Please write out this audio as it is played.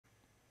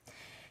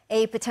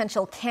a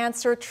potential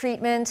cancer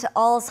treatment,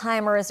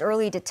 Alzheimer's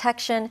early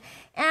detection,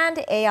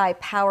 and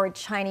AI-powered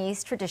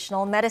Chinese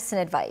traditional medicine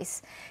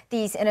advice.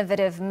 These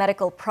innovative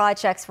medical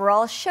projects were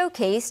all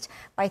showcased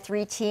by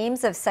 3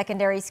 teams of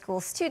secondary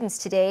school students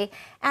today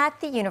at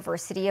the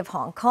University of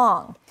Hong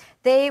Kong.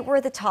 They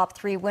were the top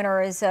 3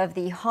 winners of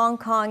the Hong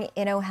Kong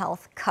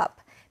InnoHealth Cup.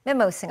 Mu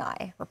綫新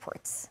聞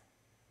reports.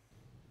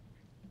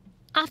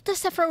 After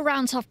several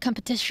rounds of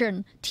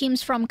competition,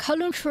 teams from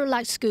Kowloon True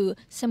Light School,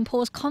 St.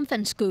 Paul's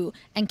Convent School,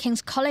 and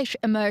King's College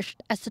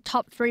emerged as the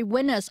top 3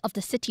 winners of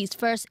the city's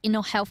first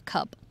InnoHealth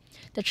Cup.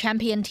 The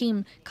champion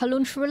team,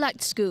 Kowloon True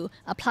Light School,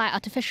 applied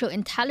artificial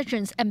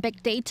intelligence and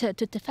big data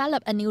to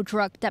develop a new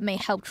drug that may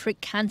help treat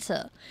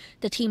cancer.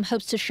 The team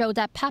hopes to show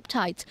that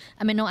peptides,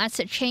 amino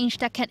acid change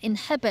that can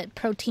inhibit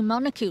protein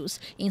molecules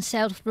in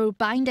cells through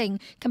binding,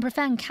 can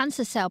prevent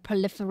cancer cell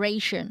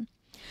proliferation.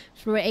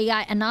 Through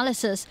AI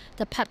analysis,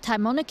 the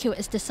peptide molecule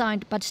is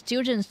designed by the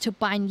students to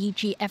bind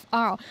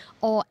EGFR,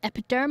 or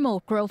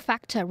epidermal growth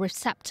factor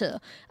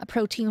receptor, a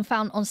protein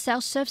found on cell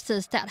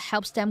surfaces that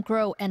helps them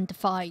grow and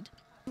divide.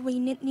 We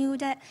knew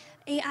that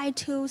AI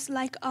tools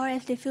like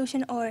RF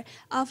diffusion or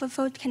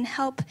AlphaFold can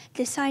help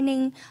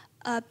designing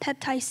a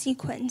peptide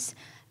sequence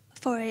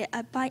for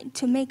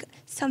to make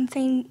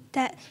something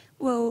that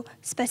will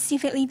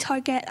specifically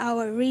target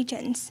our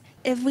regions.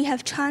 If we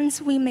have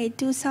chance, we may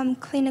do some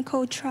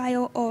clinical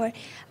trial or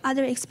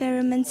other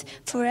experiments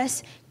for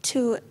us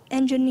to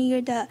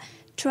engineer the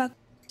drug.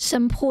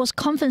 St. Paul's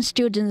Convent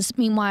students,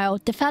 meanwhile,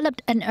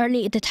 developed an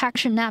early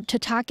detection app to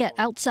target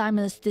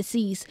Alzheimer's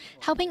disease,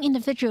 helping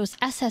individuals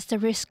assess the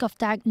risk of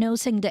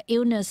diagnosing the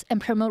illness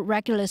and promote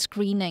regular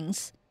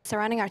screenings.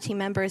 Surrounding our team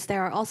members,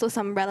 there are also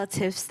some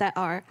relatives that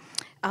are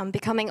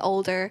becoming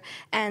older,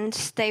 and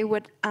they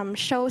would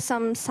show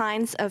some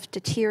signs of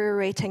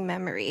deteriorating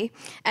memory.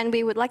 And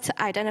we would like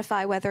to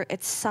identify whether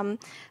it's some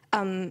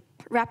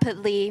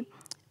rapidly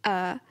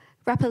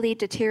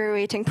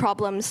deteriorating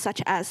problems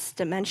such as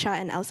dementia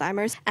and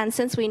Alzheimer's. And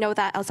since we know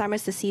that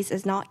Alzheimer's disease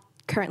is not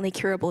currently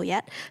curable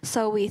yet,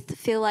 so we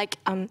feel like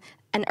an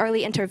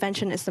early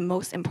intervention is the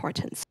most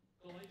important.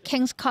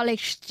 King's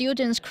College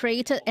students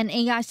created an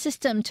AI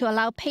system to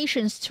allow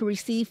patients to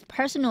receive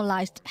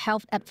personalized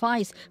health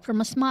advice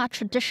from a smart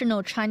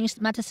traditional Chinese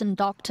medicine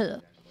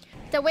doctor.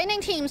 The winning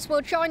teams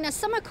will join a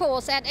summer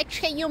course at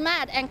HKU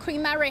Med and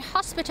Queen Mary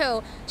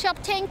Hospital to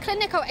obtain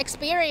clinical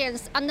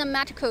experience under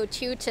medical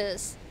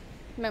tutors.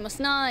 Mu綫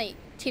新聞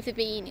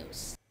TVB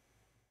News.